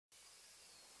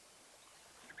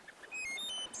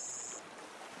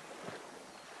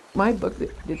My book,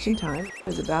 Ditch in Time,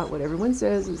 is about what everyone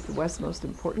says is the West's most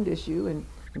important issue and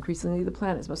increasingly the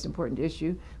planet's most important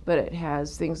issue, but it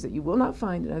has things that you will not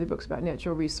find in other books about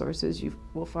natural resources. You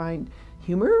will find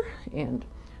humor and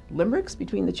limericks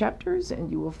between the chapters,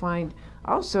 and you will find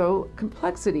also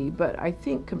complexity, but I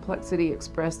think complexity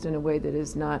expressed in a way that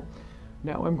is not,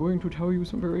 now I'm going to tell you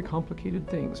some very complicated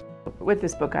things. With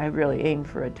this book, I really aimed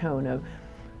for a tone of,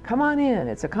 come on in,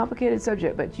 it's a complicated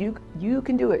subject, but you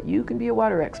can do it. You can be a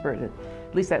water expert.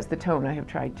 At least that's the tone I have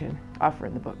tried to offer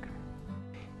in the book.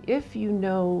 If you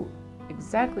know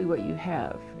exactly what you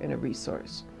have in a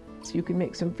resource, so you can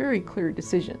make some very clear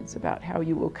decisions about how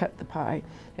you will cut the pie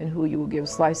and who you will give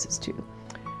slices to.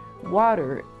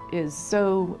 Water is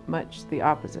so much the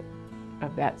opposite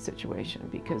of that situation,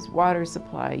 because water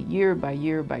supply year by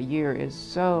year by year is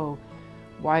so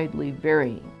widely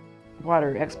varying.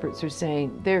 Water experts are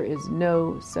saying there is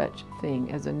no such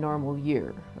thing as a normal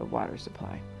year of water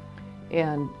supply.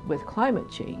 And with climate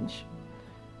change,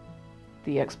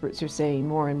 the experts are saying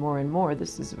more and more and more,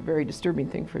 this is a very disturbing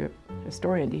thing for a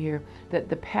historian to hear, that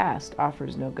the past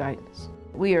offers no guidance.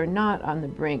 We are not on the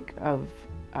brink of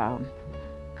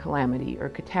calamity or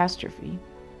catastrophe,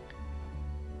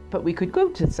 but we could go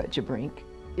to such a brink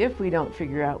if we don't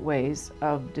figure out ways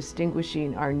of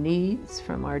distinguishing our needs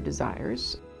from our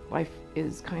desires. Life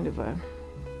is kind of a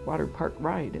water park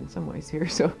ride in some ways here,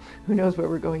 so who knows where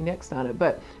we're going next on it,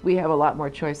 but we have a lot more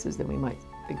choices than we might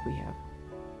think we have.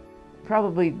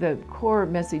 Probably the core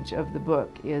message of the book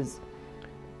is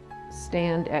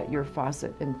stand at your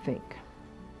faucet and think.